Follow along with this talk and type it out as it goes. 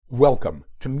Welcome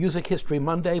to Music History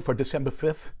Monday for December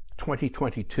 5th,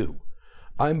 2022.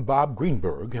 I'm Bob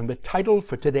Greenberg, and the title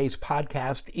for today's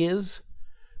podcast is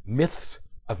Myths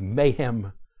of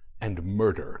Mayhem and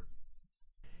Murder.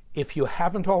 If you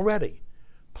haven't already,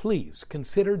 please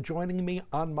consider joining me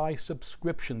on my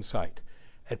subscription site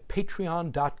at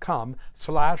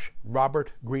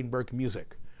patreon.com/RobertGreenbergMusic,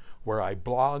 where I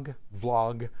blog,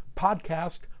 vlog,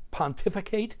 podcast,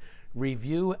 pontificate,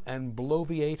 review, and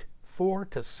bloviate 4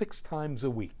 to 6 times a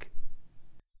week.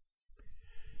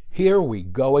 Here we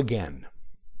go again.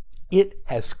 It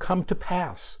has come to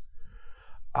pass.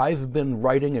 I've been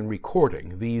writing and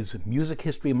recording these Music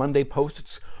History Monday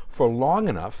posts for long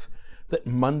enough that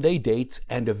Monday dates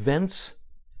and events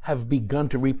have begun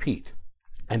to repeat.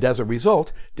 And as a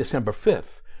result, December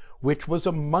 5th, which was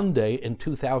a Monday in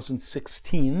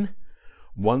 2016,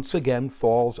 once again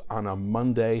falls on a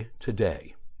Monday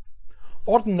today.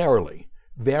 Ordinarily,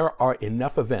 there are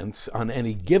enough events on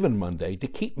any given Monday to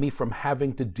keep me from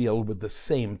having to deal with the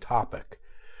same topic.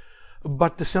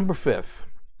 But December 5th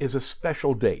is a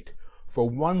special date for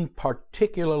one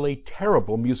particularly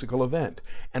terrible musical event,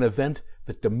 an event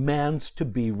that demands to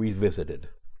be revisited.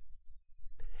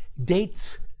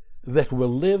 Dates that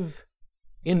will live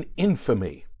in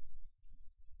infamy.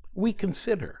 We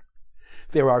consider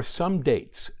there are some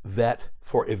dates that,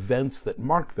 for events that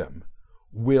mark them,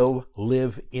 will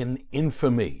live in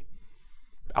infamy.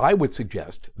 I would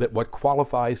suggest that what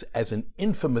qualifies as an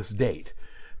infamous date,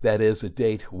 that is, a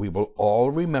date we will all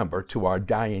remember to our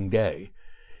dying day,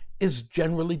 is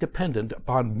generally dependent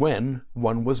upon when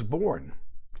one was born.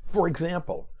 For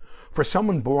example, for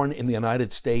someone born in the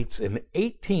United States in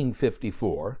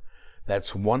 1854,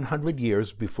 that's 100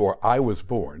 years before I was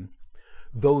born,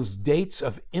 those dates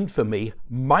of infamy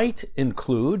might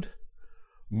include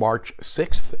March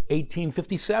 6th,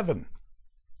 1857,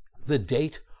 the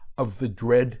date of the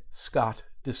Dred Scott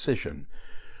decision,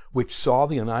 which saw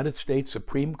the United States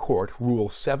Supreme Court rule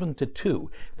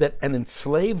 7-2 that an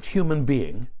enslaved human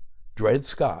being, Dred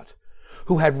Scott,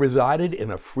 who had resided in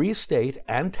a free state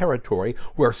and territory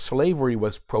where slavery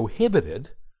was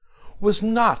prohibited, was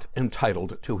not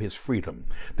entitled to his freedom,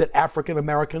 that African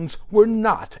Americans were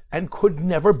not and could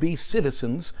never be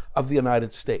citizens of the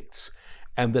United States,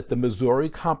 and that the Missouri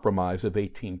Compromise of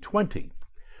 1820,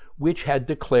 which had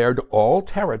declared all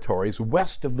territories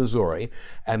west of Missouri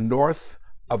and north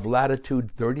of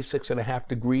latitude 36.5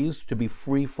 degrees to be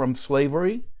free from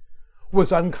slavery,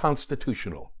 was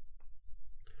unconstitutional.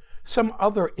 Some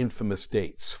other infamous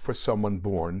dates for someone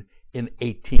born in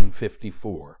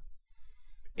 1854.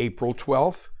 April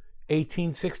 12th,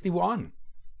 1861.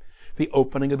 The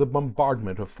opening of the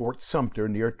bombardment of Fort Sumter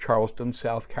near Charleston,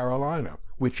 South Carolina,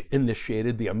 which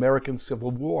initiated the American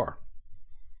Civil War.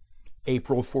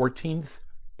 April 14th,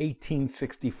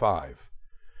 1865.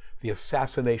 The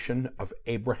assassination of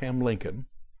Abraham Lincoln,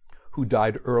 who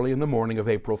died early in the morning of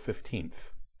April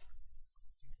 15th.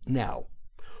 Now,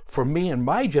 for me and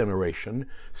my generation,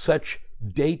 such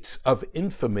dates of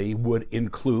infamy would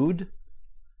include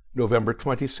November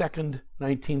 22nd,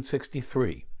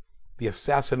 1963. The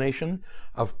assassination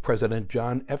of President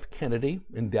John F. Kennedy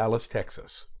in Dallas,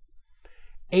 Texas.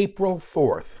 April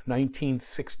 4th,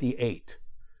 1968,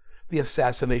 the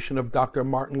assassination of Dr.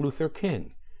 Martin Luther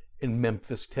King in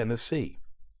Memphis, Tennessee.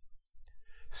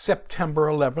 September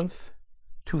 11th,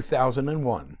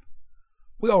 2001.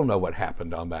 We all know what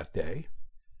happened on that day.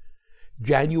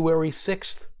 January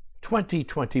 6th,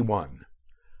 2021.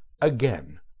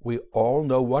 Again, we all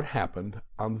know what happened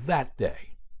on that day.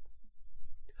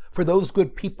 For those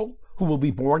good people who will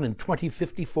be born in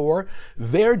 2054,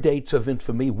 their dates of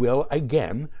infamy will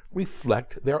again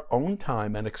reflect their own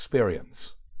time and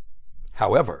experience.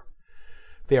 However,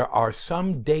 there are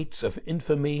some dates of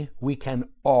infamy we can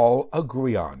all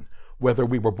agree on, whether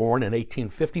we were born in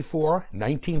 1854,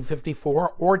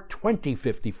 1954, or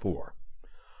 2054.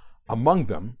 Among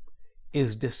them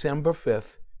is December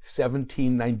 5th,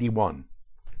 1791,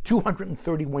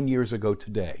 231 years ago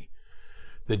today,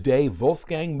 the day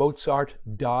Wolfgang Mozart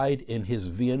died in his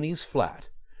Viennese flat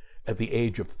at the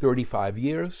age of 35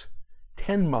 years,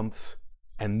 10 months,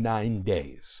 and 9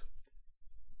 days.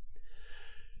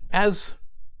 As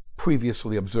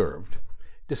previously observed,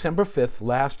 December 5th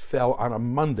last fell on a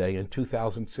Monday in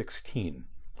 2016.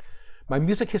 My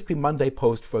Music History Monday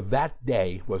post for that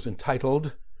day was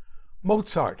entitled,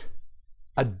 Mozart,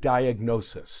 a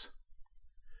Diagnosis.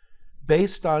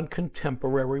 Based on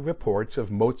contemporary reports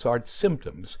of Mozart's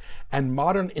symptoms and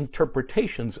modern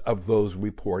interpretations of those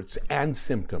reports and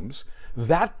symptoms,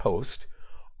 that post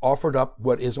offered up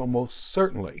what is almost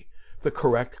certainly the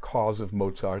correct cause of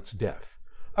Mozart's death,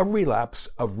 a relapse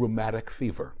of rheumatic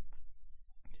fever.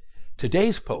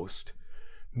 Today's post,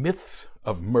 Myths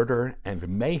of Murder and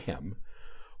Mayhem,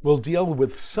 will deal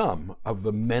with some of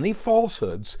the many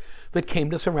falsehoods that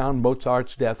came to surround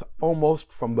Mozart's death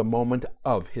almost from the moment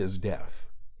of his death.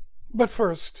 But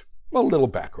first, a little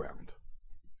background.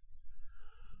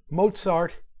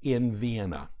 Mozart in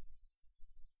Vienna.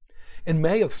 In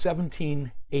May of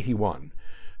 1781,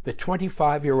 the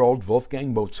 25-year-old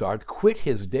Wolfgang Mozart quit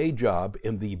his day job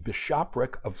in the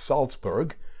bishopric of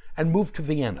Salzburg and moved to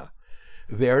Vienna,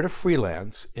 there to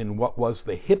freelance in what was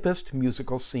the hippest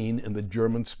musical scene in the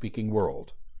German-speaking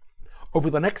world. Over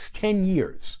the next 10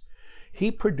 years,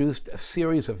 he produced a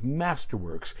series of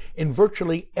masterworks in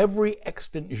virtually every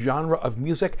extant genre of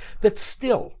music that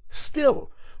still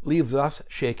leaves us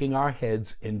shaking our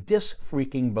heads in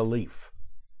disfreaking belief.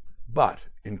 But,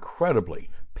 incredibly,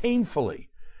 painfully,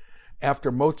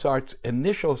 after Mozart's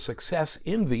initial success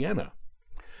in Vienna,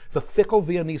 the fickle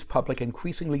Viennese public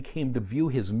increasingly came to view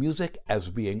his music as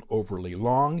being overly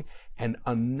long and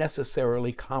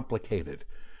unnecessarily complicated,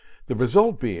 the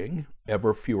result being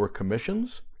ever fewer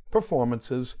commissions,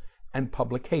 performances, and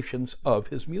publications of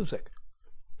his music.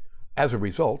 As a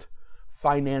result,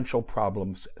 financial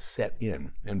problems set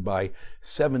in, and by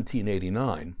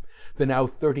 1789, the now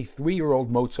 33-year-old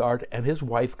Mozart and his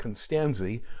wife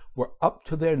Constanze were up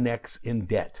to their necks in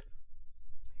debt.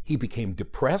 He became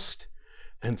depressed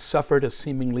and suffered a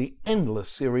seemingly endless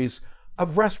series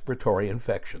of respiratory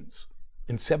infections.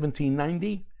 In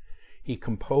 1790, he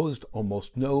composed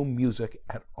almost no music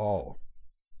at all.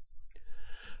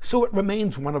 So it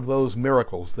remains one of those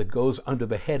miracles that goes under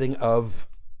the heading of,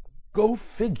 go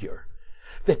figure,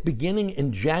 that beginning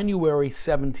in January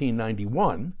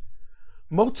 1791,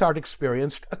 Mozart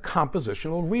experienced a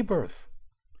compositional rebirth.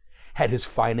 Had his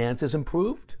finances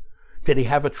improved? Did he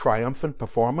have a triumphant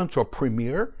performance or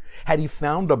premiere? Had he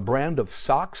found a brand of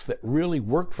socks that really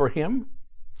worked for him?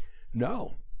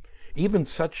 No. Even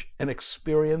such an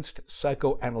experienced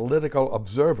psychoanalytical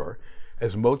observer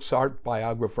as Mozart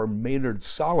biographer Maynard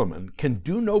Solomon can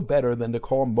do no better than to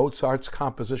call Mozart's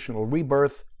compositional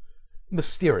rebirth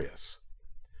mysterious.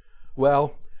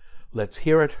 Well, let's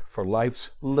hear it for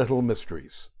life's little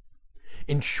mysteries.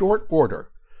 In short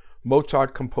order,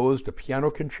 Mozart composed a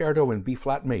piano concerto in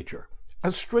B-flat major,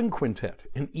 a string quintet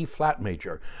in E-flat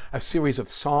major, a series of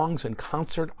songs and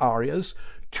concert arias,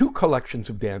 2 collections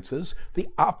of dances, the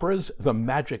operas The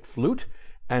Magic Flute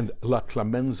and La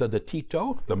Clemenza di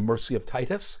Tito, The Mercy of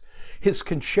Titus, his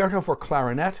concerto for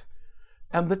clarinet,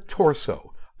 and the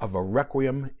torso of a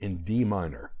Requiem in D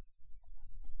minor.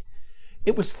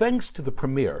 It was thanks to the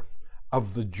premiere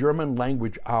of the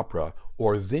German-language opera,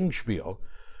 or Singspiel,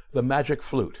 The Magic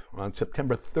Flute, on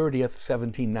September 30th,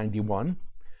 1791,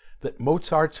 that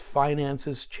Mozart's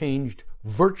finances changed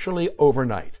virtually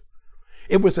overnight.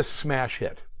 It was a smash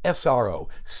hit, SRO,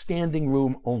 standing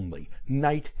room only,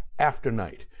 night after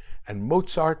night, and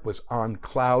Mozart was on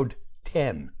cloud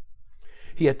 10.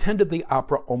 He attended the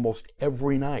opera almost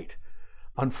every night.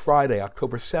 On Friday,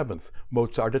 October 7th,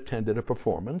 Mozart attended a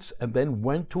performance and then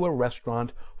went to a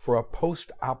restaurant for a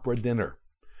post-opera dinner.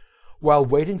 While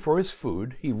waiting for his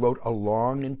food, he wrote a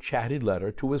long and chatty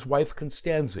letter to his wife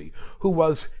Constanze, who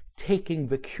was taking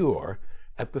the cure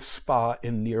at the spa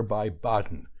in nearby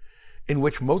Baden, in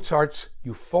which Mozart's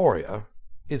euphoria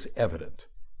is evident.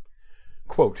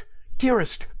 Quote,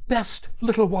 "Dearest, best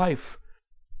little wife,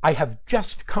 I have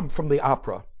just come from the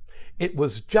opera. It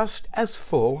was just as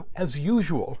full as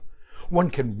usual.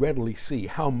 One can readily see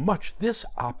how much this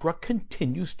opera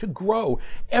continues to grow.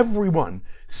 Everyone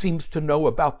seems to know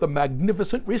about the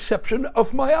magnificent reception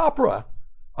of my opera."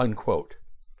 Unquote.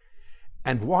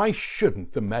 And why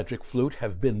shouldn't The Magic Flute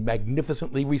have been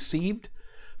magnificently received?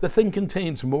 The thing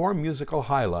contains more musical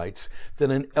highlights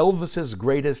than an Elvis's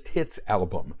Greatest Hits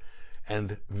album,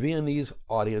 and Viennese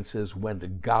audiences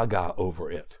went gaga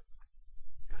over it.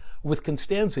 With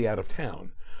Constanze out of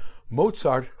town,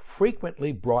 Mozart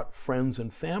frequently brought friends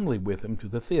and family with him to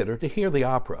the theater to hear the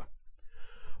opera.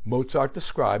 Mozart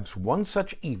describes one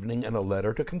such evening in a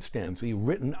letter to Constanze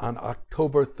written on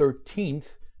October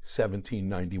 13th,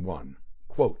 1791.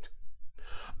 Quote,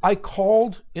 "I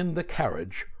called in the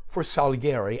carriage for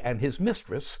Salieri and his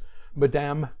mistress,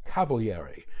 Madame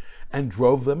Cavalieri, and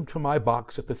drove them to my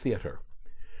box at the theater.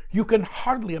 You can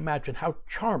hardly imagine how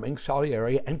charming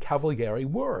Salieri and Cavalieri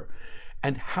were,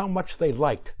 and how much they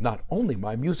liked not only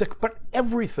my music, but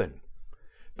everything.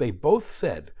 They both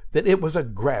said that it was a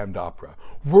grand opera,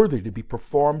 worthy to be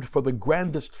performed for the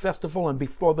grandest festival and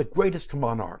before the greatest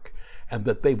monarch, and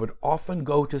that they would often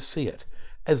go to see it,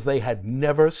 as they had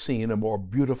never seen a more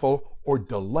beautiful or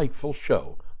delightful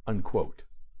show." Unquote.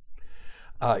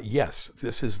 Yes,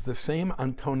 this is the same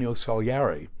Antonio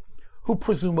Salieri who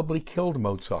presumably killed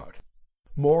Mozart.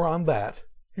 More on that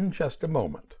in just a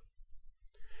moment.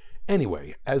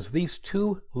 Anyway, as these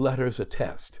two letters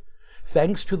attest,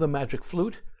 thanks to the magic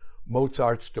flute,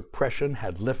 Mozart's depression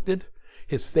had lifted,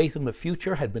 his faith in the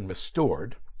future had been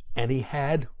restored, and he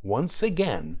had, once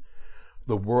again,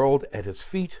 the world at his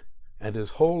feet and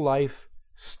his whole life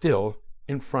still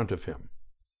in front of him.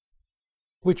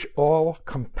 Which all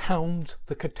compounds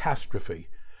the catastrophe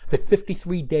that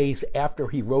 53 days after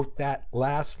he wrote that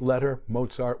last letter,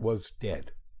 Mozart was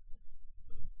dead.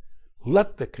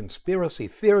 Let the conspiracy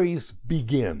theories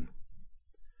begin.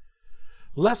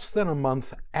 Less than a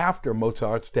month after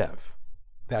Mozart's death,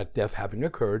 that death having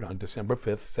occurred on December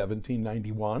 5th,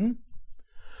 1791,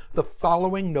 the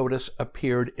following notice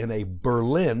appeared in a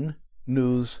Berlin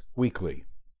news weekly.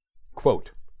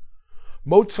 Quote,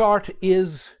 "Mozart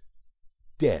is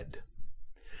dead.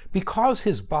 Because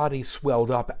his body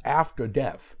swelled up after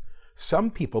death,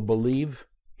 some people believe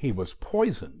he was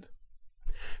poisoned.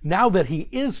 Now that he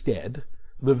is dead,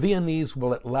 the Viennese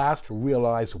will at last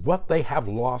realize what they have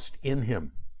lost in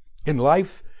him. In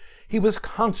life, he was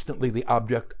constantly the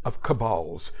object of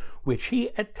cabals, which he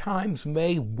at times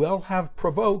may well have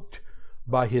provoked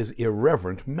by his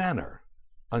irreverent manner."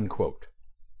 Unquote.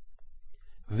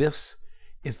 This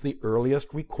is the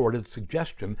earliest recorded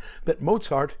suggestion that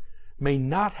Mozart may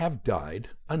not have died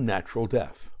a natural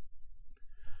death.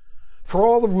 For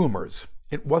all the rumors,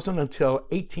 it wasn't until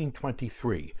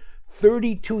 1823,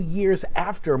 32 years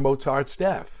after Mozart's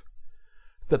death,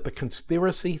 that the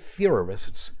conspiracy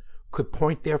theorists could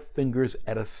point their fingers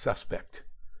at a suspect,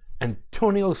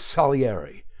 Antonio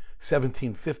Salieri,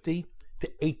 1750 to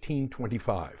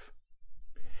 1825.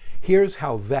 Here's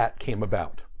how that came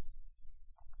about.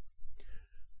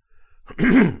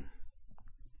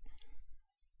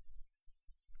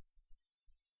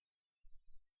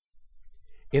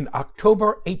 In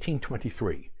October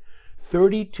 1823,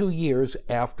 32 years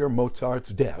after Mozart's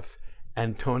death,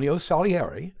 Antonio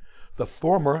Salieri, the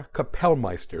former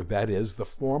Kapellmeister, that is, the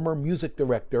former music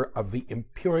director of the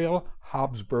Imperial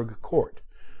Habsburg Court,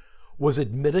 was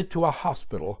admitted to a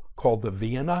hospital called the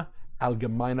Vienna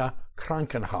Allgemeine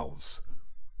Krankenhaus.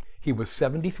 He was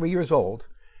 73 years old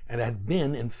and had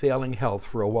been in failing health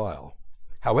for a while.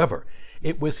 However,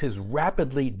 it was his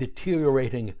rapidly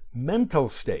deteriorating mental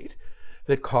state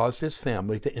that caused his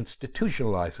family to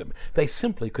institutionalize him. They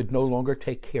simply could no longer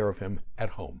take care of him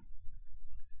at home.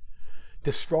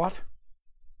 Distraught,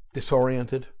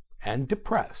 disoriented, and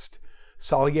depressed,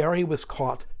 Salieri was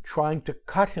caught trying to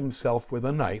cut himself with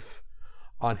a knife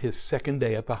on his second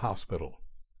day at the hospital.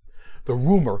 The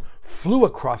rumor flew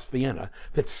across Vienna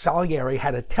that Salieri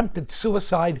had attempted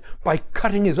suicide by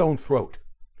cutting his own throat.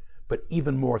 But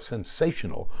even more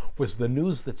sensational was the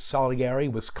news that Salieri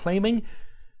was claiming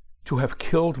to have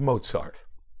killed Mozart.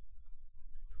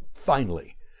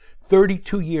 Finally,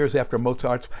 32 years after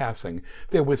Mozart's passing,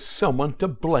 there was someone to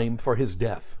blame for his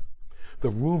death.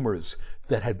 The rumors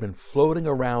that had been floating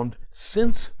around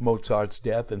since Mozart's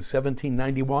death in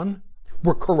 1791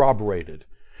 were corroborated.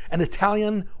 An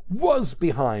Italian was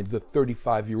behind the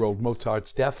 35-year-old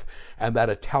Mozart's death, and that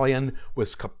Italian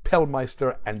was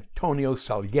Kapellmeister Antonio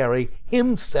Salieri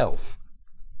himself.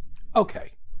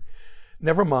 Okay.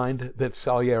 Never mind that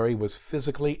Salieri was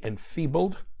physically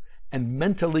enfeebled and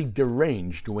mentally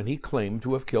deranged when he claimed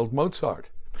to have killed Mozart.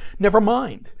 Never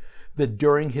mind that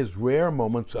during his rare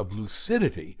moments of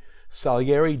lucidity,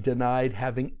 Salieri denied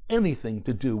having anything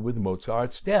to do with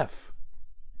Mozart's death.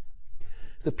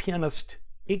 The pianist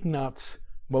Ignaz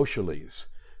Moscheles,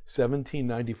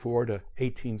 1794 to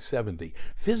 1870,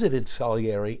 visited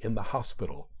Salieri in the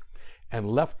hospital and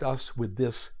left us with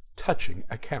this touching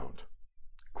account.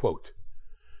 Quote,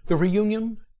 "The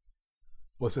reunion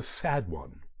was a sad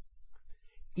one.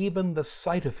 Even the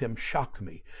sight of him shocked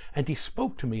me, and he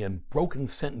spoke to me in broken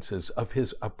sentences of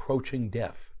his approaching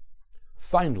death.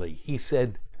 Finally, he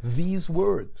said these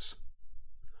words: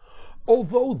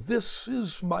 'Although this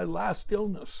is my last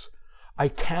illness, I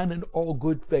can in all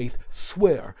good faith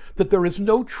swear that there is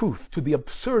no truth to the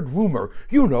absurd rumor,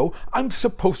 I'm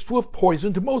supposed to have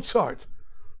poisoned Mozart.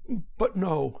 But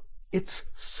no, it's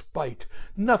spite,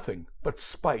 nothing but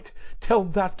spite. Tell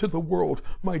that to the world,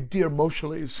 my dear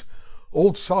Moscheles.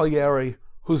 Old Salieri,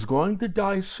 who's going to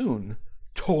die soon,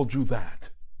 told you that.'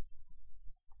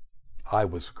 I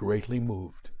was greatly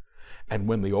moved, and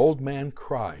when the old man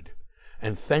cried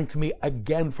and thanked me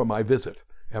again for my visit,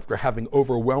 after having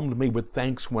overwhelmed me with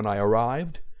thanks when I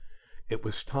arrived, it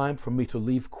was time for me to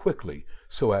leave quickly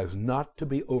so as not to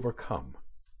be overcome."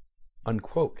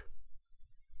 Unquote.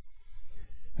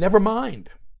 Never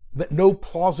mind that no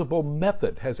plausible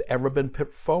method has ever been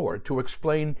put forward to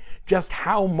explain just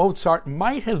how Mozart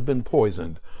might have been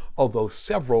poisoned, although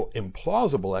several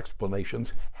implausible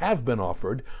explanations have been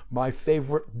offered, my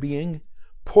favorite being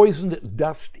poisoned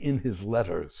dust in his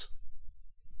letters.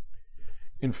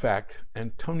 In fact,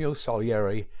 Antonio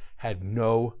Salieri had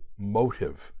no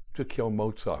motive to kill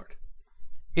Mozart.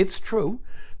 It's true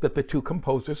that the two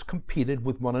composers competed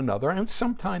with one another and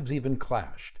sometimes even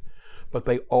clashed, but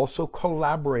they also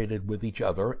collaborated with each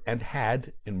other and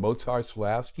had, in Mozart's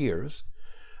last years,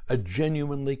 a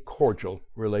genuinely cordial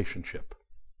relationship.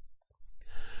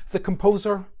 The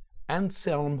composer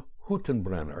Anselm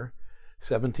Hüttenbrenner,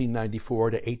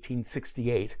 1794 to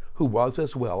 1868, who was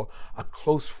as well a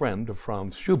close friend of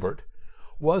Franz Schubert,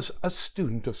 was a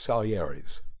student of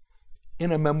Salieri's.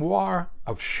 In a memoir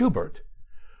of Schubert,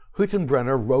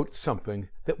 Hüttenbrenner wrote something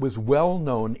that was well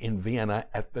known in Vienna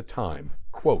at the time.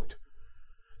 Quote,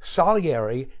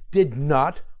 Salieri did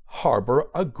not harbor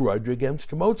a grudge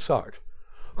against Mozart,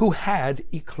 who had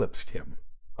eclipsed him.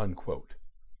 Unquote.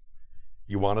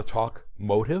 You want to talk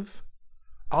motive?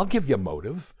 I'll give you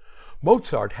motive.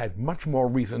 Mozart had much more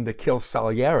reason to kill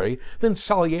Salieri than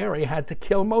Salieri had to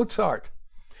kill Mozart.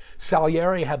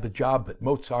 Salieri had the job that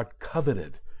Mozart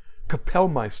coveted,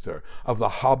 Kapellmeister of the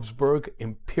Habsburg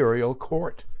imperial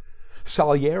court.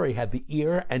 Salieri had the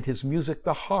ear and his music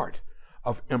the heart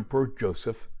of Emperor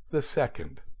Joseph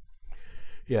II.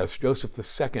 Yes, Joseph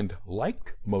II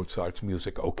liked Mozart's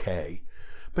music okay,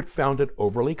 but found it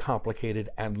overly complicated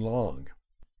and long.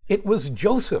 It was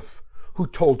Joseph who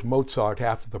told Mozart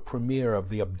after the premiere of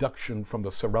The Abduction from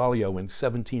the Seraglio in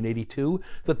 1782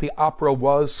 that the opera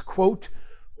was, quote,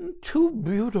 too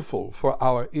beautiful for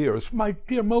our ears, my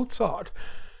dear Mozart,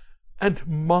 and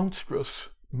monstrous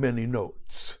many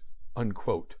notes,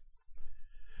 unquote.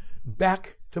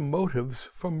 Back to motives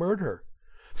for murder.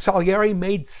 Salieri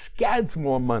made scads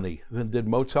more money than did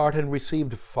Mozart and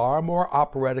received far more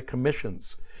operatic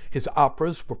commissions. His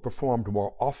operas were performed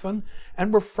more often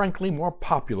and were frankly more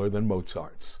popular than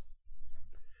Mozart's.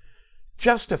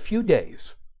 Just a few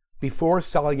days before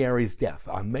Salieri's death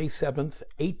on May 7,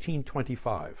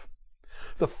 1825,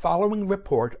 the following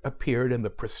report appeared in the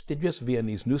prestigious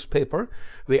Viennese newspaper,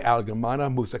 the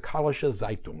Allgemeine Musikalische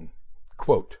Zeitung.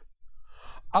 Quote,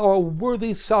 Our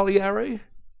worthy Salieri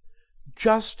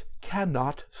just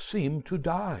cannot seem to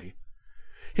die.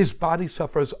 His body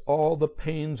suffers all the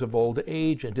pains of old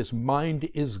age, and his mind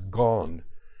is gone.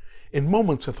 In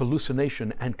moments of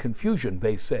hallucination and confusion,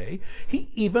 they say, he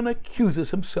even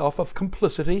accuses himself of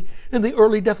complicity in the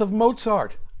early death of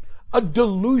Mozart, a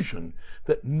delusion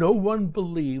that no one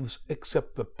believes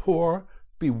except the poor,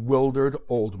 bewildered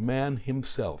old man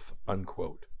himself,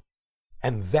 unquote.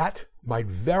 And that might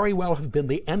very well have been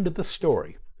the end of the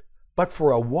story, but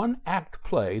for a one-act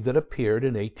play that appeared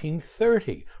in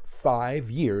 1830, 5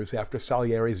 years after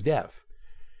Salieri's death,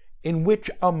 in which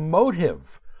a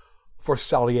motive for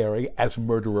Salieri as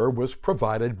murderer was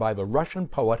provided by the Russian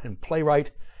poet and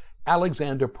playwright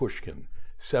Alexander Pushkin,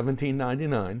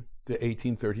 1799 to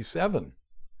 1837.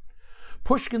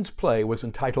 Pushkin's play was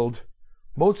entitled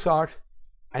Mozart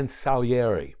and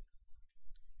Salieri.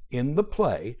 In the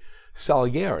play,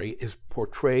 Salieri is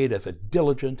portrayed as a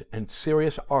diligent and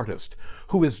serious artist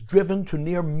who is driven to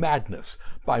near madness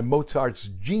by Mozart's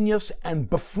genius and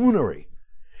buffoonery.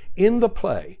 In the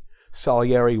play,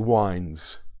 Salieri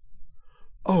whines,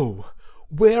 Oh,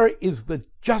 where is the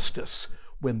justice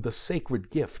when the sacred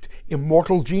gift,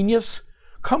 immortal genius,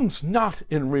 comes not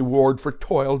in reward for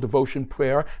toil, devotion,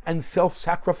 prayer, and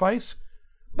self-sacrifice,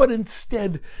 but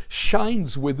instead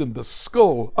shines within the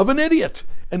skull of an idiot,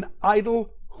 an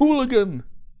idle hooligan?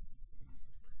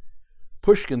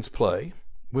 Pushkin's play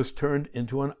was turned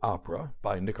into an opera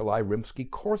by Nikolai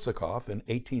Rimsky-Korsakov in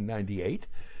 1898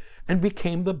 and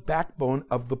became the backbone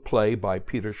of the play by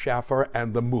Peter Shaffer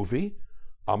and the movie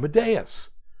Amadeus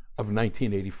of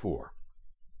 1984.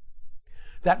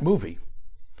 That movie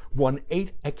won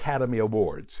 8 Academy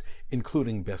Awards,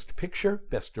 including Best Picture,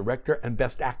 Best Director, and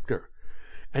Best Actor.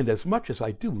 And as much as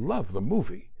I do love the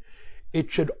movie,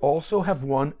 it should also have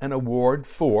won an award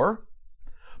for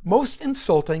Most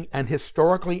Insulting and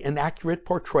Historically Inaccurate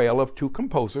Portrayal of Two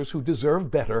Composers Who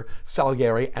Deserve Better,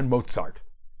 Salieri and Mozart.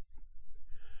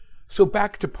 So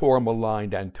back to poor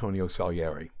maligned Antonio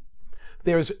Salieri.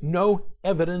 There's no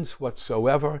evidence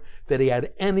whatsoever that he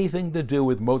had anything to do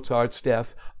with Mozart's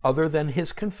death other than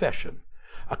his confession,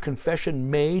 a confession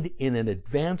made in an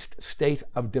advanced state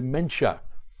of dementia.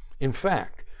 In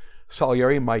fact,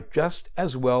 Salieri might just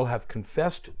as well have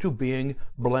confessed to being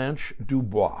Blanche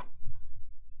Dubois.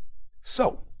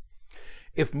 So,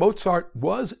 if Mozart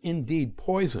was indeed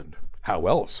poisoned, how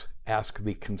else ask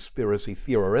the conspiracy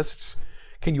theorists.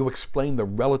 Can you explain the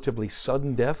relatively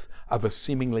sudden death of a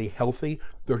seemingly healthy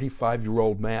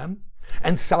 35-year-old man?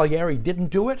 And Salieri didn't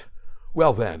do it?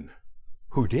 Well then,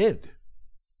 who did?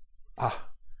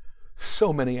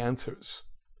 So many answers,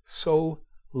 so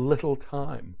little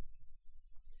time.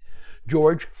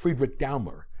 George Friedrich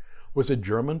Daumer was a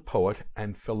German poet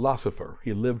and philosopher.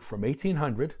 He lived from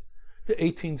 1800 to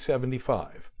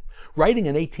 1875. Writing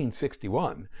in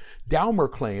 1861,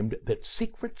 Daumer claimed that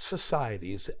secret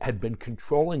societies had been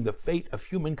controlling the fate of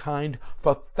humankind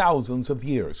for thousands of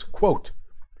years. Quote,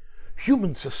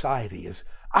 "Human society is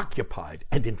occupied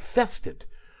and infested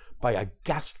by a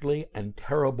ghastly and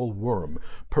terrible worm,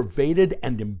 pervaded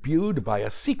and imbued by a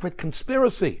secret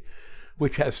conspiracy,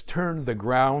 which has turned the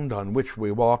ground on which we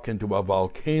walk into a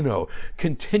volcano,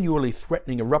 continually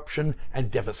threatening eruption and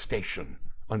devastation."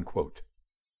 Unquote.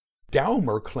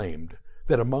 Daumer claimed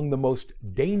that among the most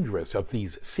dangerous of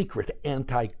these secret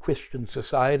anti-Christian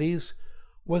societies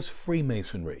was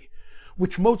Freemasonry,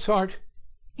 which Mozart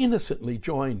innocently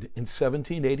joined in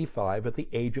 1785 at the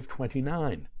age of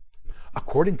 29.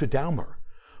 According to Daumer,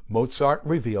 Mozart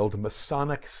revealed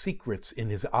Masonic secrets in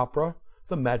his opera,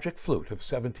 The Magic Flute of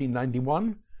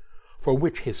 1791, for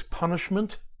which his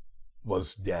punishment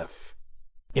was death.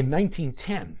 In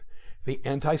 1910, the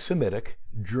anti-Semitic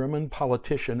German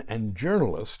politician and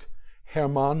journalist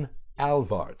Hermann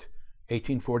Alvart,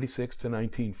 1846 to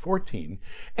 1914,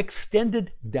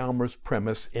 extended Daumer's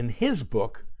premise in his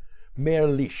book Mehr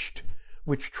Licht,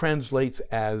 which translates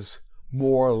as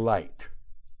More Light.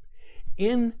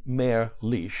 In Mehr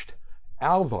Licht,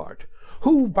 Alvart,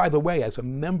 who, by the way, as a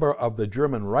member of the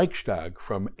German Reichstag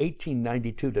from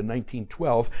 1892 to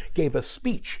 1912, gave a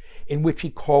speech in which he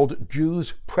called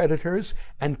Jews predators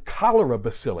and cholera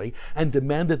bacilli and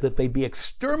demanded that they be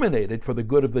exterminated for the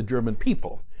good of the German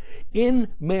people.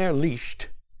 In Mehr Licht,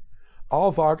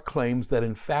 Alvart claims that,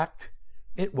 in fact,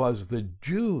 it was the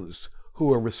Jews who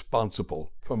were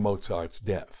responsible for Mozart's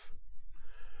death.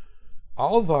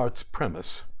 Alvart's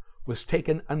premise was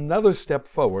taken another step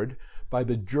forward by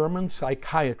the German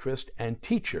psychiatrist and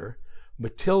teacher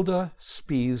Mathilde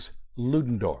Spies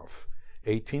Ludendorff,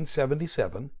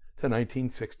 1877 to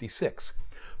 1966,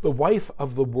 the wife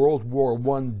of the World War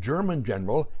I German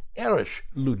general Erich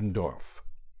Ludendorff.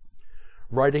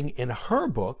 Writing in her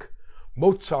book,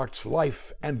 Mozart's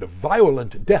Life and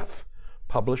Violent Death,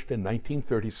 published in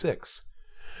 1936,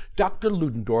 Dr.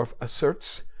 Ludendorff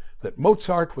asserts that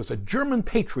Mozart was a German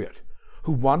patriot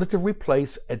who wanted to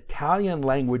replace Italian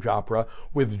language opera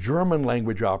with German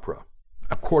language opera.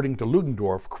 According to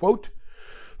Ludendorff, quote,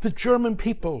 "The German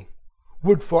people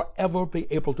would forever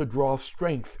be able to draw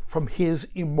strength from his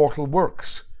immortal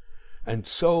works. And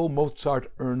so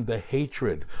Mozart earned the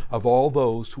hatred of all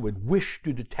those who would wish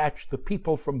to detach the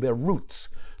people from their roots,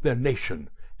 their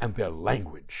nation, and their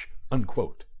language."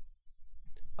 Unquote.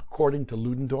 According to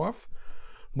Ludendorff,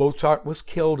 Mozart was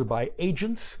killed by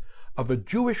agents of a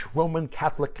Jewish Roman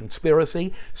Catholic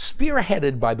conspiracy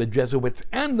spearheaded by the Jesuits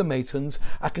and the Masons,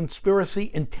 a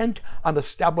conspiracy intent on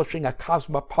establishing a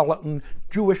cosmopolitan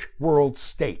Jewish world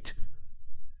state.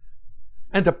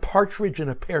 And a partridge in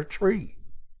a pear tree.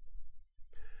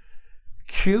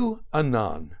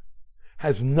 QAnon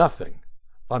has nothing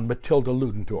on Mathilde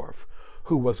Ludendorff,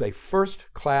 who was a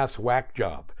first-class whack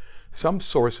job. Some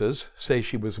sources say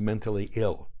she was mentally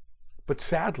ill. But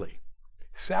sadly,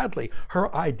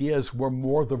 her ideas were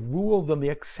more the rule than the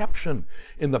exception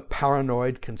in the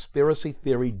paranoid, conspiracy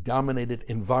theory-dominated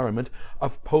environment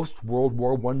of post-World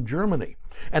War I Germany,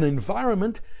 an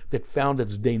environment that found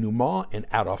its denouement in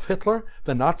Adolf Hitler,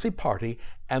 the Nazi Party,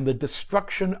 and the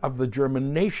destruction of the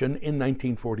German nation in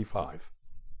 1945.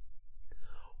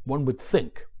 One would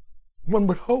think, one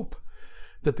would hope,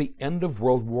 that the end of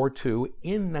World War II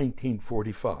in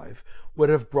 1945 would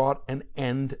have brought an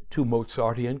end to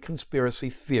Mozartian conspiracy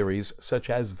theories such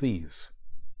as these.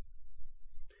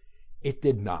 It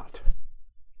did not.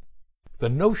 The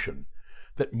notion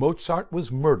that Mozart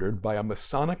was murdered by a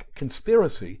Masonic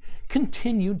conspiracy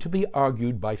continued to be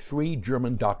argued by three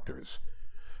German doctors,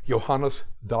 Johannes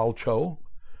Dalchow,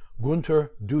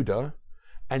 Gunther Duda,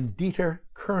 and Dieter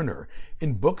Kerner,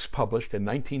 in books published in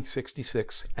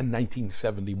 1966 and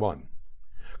 1971.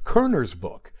 Kerner's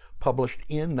book, published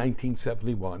in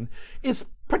 1971, is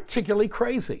particularly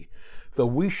crazy, though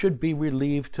we should be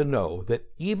relieved to know that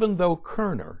even though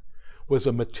Kerner was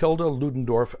a Mathilde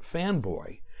Ludendorff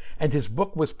fanboy, and his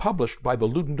book was published by the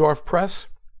Ludendorff Press,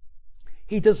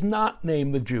 he does not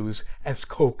name the Jews as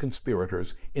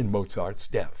co-conspirators in Mozart's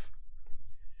death.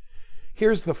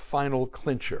 Here's the final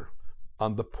clincher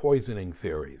on the poisoning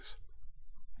theories.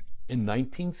 In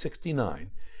 1969,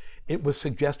 It was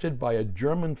suggested by a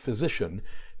German physician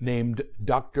named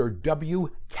Dr. W.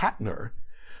 Kattner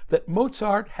that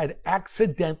Mozart had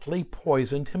accidentally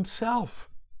poisoned himself.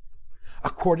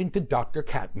 According to Dr.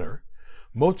 Kattner,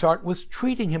 Mozart was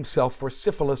treating himself for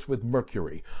syphilis with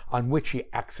mercury, on which he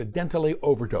accidentally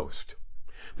overdosed.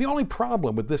 The only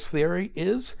problem with this theory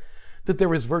is that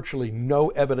there is virtually no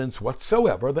evidence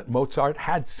whatsoever that Mozart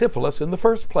had syphilis in the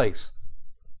first place.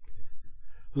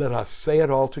 Let us say it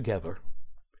all together.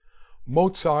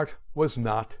 Mozart was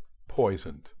not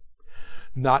poisoned.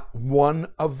 Not one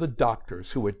of the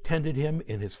doctors who attended him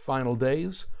in his final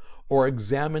days or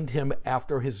examined him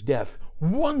after his death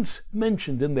once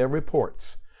mentioned in their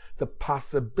reports the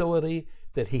possibility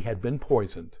that he had been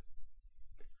poisoned.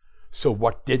 So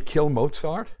what did kill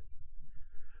Mozart?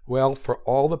 Well, for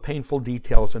all the painful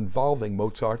details involving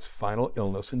Mozart's final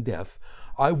illness and death,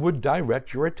 I would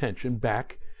direct your attention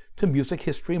back to Music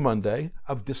History Monday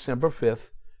of December 5th,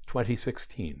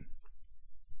 2016.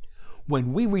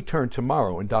 When we return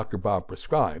tomorrow in Dr. Bob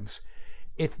Prescribes,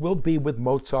 it will be with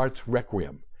Mozart's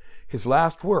Requiem, his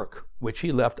last work, which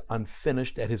he left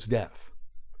unfinished at his death.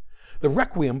 The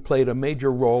Requiem played a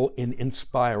major role in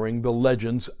inspiring the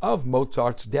legends of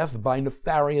Mozart's death by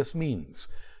nefarious means.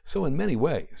 So in many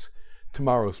ways,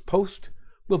 tomorrow's post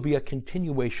will be a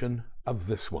continuation of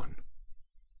this one.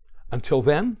 Until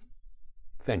then,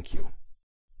 thank you.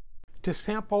 To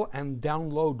sample and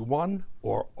download one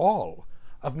or all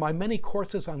of my many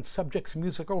courses on subjects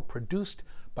musical produced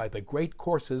by the Great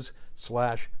Courses /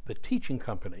 The Teaching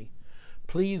Company,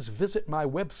 please visit my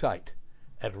website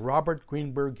at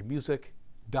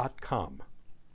robertgreenbergmusic.com.